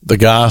the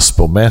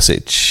gospel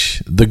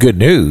message, the good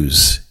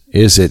news,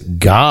 is that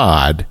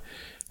God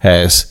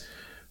has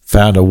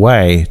found a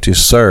way to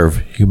serve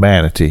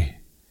humanity,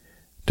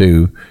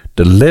 to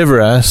deliver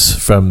us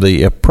from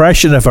the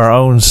oppression of our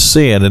own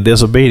sin and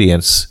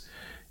disobedience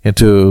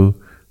into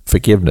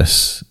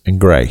forgiveness and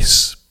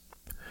grace.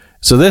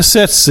 So this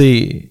sets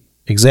the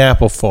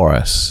example for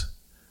us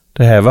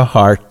to have a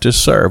heart to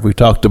serve. We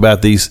talked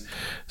about these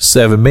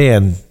 7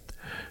 men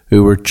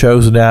who were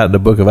chosen out in the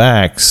book of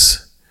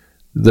Acts.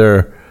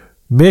 Their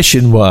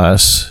mission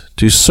was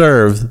to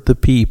serve the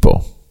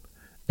people.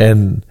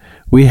 And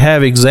we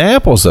have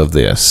examples of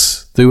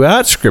this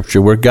throughout Scripture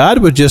where God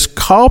would just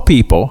call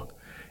people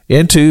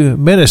into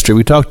ministry.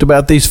 We talked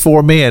about these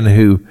 4 men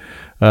who,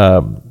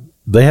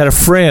 they had a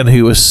friend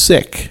who was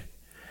sick,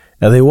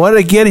 and they wanted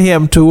to get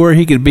him to where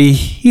he could be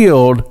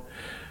healed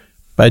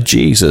by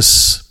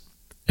Jesus.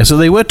 And so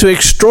they went to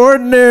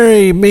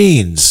extraordinary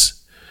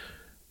means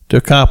to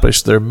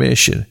accomplish their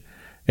mission.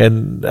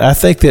 And I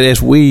think that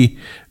as we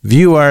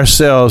view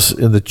ourselves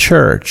in the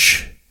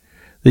church,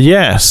 that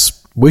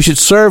yes, we should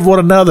serve one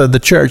another in the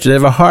church and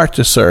have a heart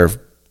to serve.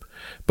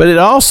 But it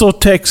also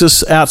takes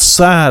us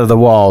outside of the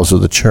walls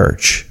of the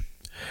church.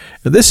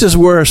 And this is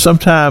where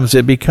sometimes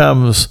it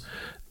becomes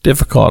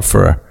difficult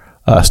for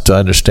us to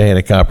understand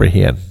and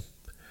comprehend.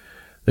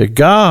 That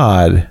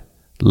God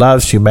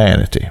loves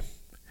humanity.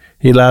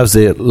 He loves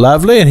the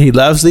lovely and he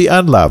loves the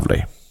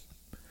unlovely.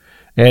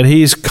 And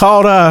he's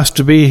called us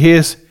to be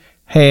his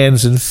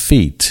hands and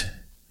feet,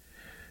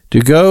 to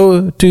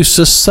go to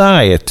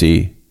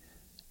society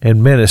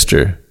and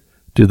minister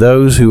to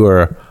those who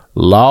are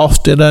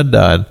lost and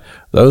undone,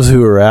 those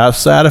who are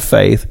outside of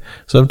faith.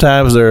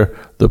 Sometimes they're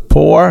the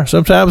poor,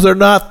 sometimes they're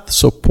not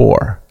so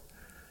poor.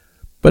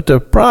 But the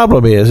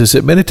problem is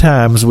that many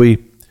times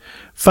we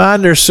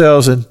find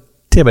ourselves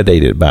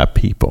intimidated by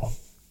people.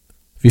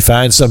 If you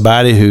find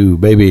somebody who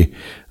maybe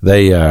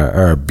they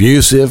are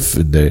abusive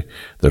and their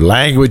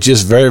language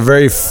is very,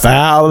 very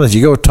foul, and as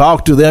you go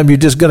talk to them, you're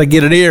just going to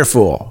get an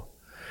earful.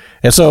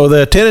 And so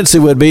the tendency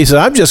would be, so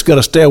I'm just going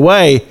to stay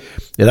away,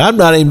 and I'm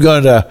not even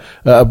going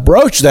to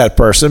broach that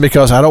person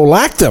because I don't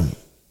like them.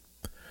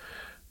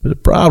 But the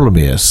problem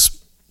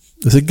is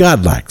that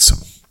God likes them,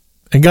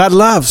 and God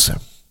loves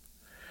them.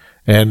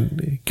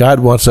 And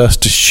God wants us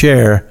to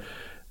share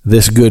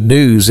this good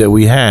news that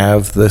we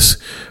have, this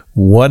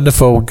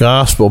wonderful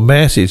gospel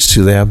message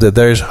to them, that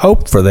there's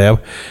hope for them,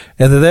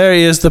 and that there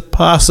is the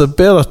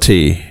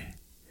possibility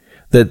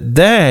that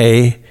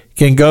they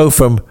can go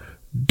from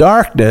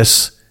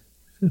darkness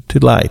to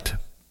light.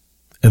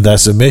 And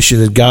that's the mission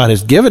that God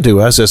has given to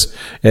us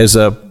as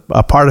a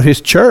part of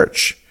his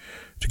church,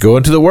 to go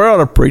into the world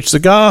and preach the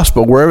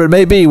gospel wherever it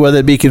may be, whether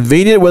it be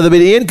convenient, whether it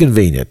be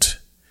inconvenient,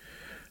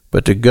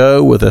 but to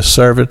go with a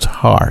servant's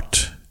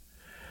heart.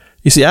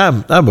 You see,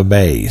 I'm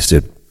amazed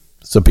at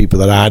some people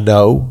that I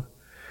know,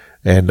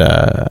 and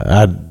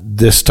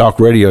this talk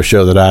radio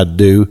show that I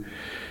do,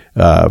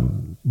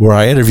 where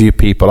I interview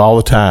people all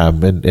the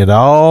time in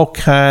all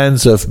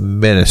kinds of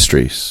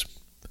ministries,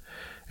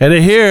 and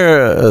to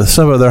hear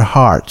some of their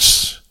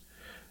hearts,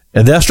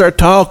 and they'll start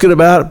talking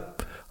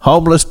about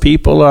homeless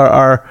people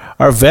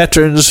or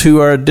veterans who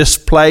are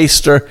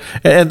displaced,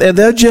 and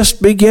they'll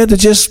just begin to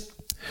just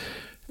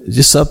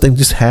something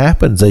just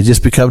happens. They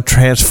just become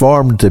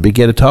transformed to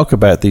begin to talk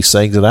about these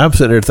things. And I'm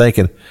sitting there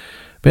thinking,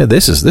 man,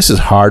 this is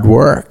hard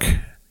work.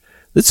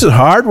 This is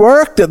hard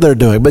work that they're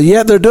doing, but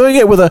yet they're doing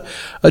it with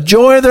a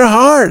joy in their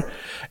heart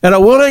and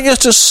a willingness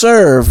to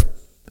serve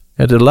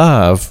and to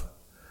love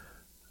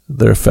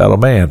their fellow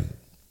man.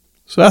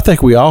 So I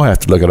think we all have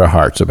to look at our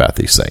hearts about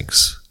these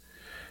things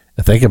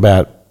and think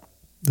about,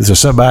 is there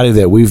somebody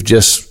that we've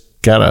just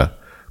kind of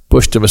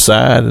pushed them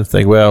aside and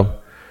think, well,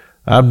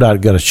 I'm not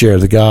going to share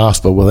the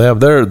gospel with them.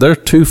 They're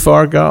too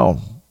far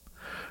gone.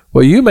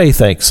 Well, you may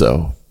think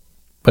so,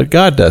 but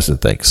God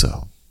doesn't think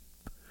so.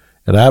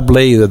 And I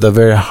believe that the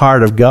very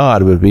heart of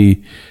God would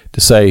be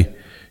to say,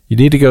 you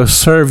need to go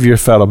serve your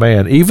fellow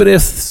man, even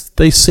if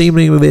they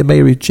seemingly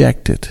may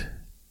reject it.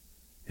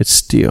 It's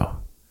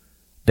still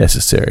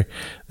necessary.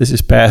 This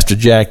is Pastor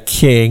Jack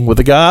King with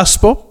the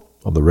gospel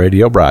on the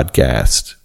radio broadcast.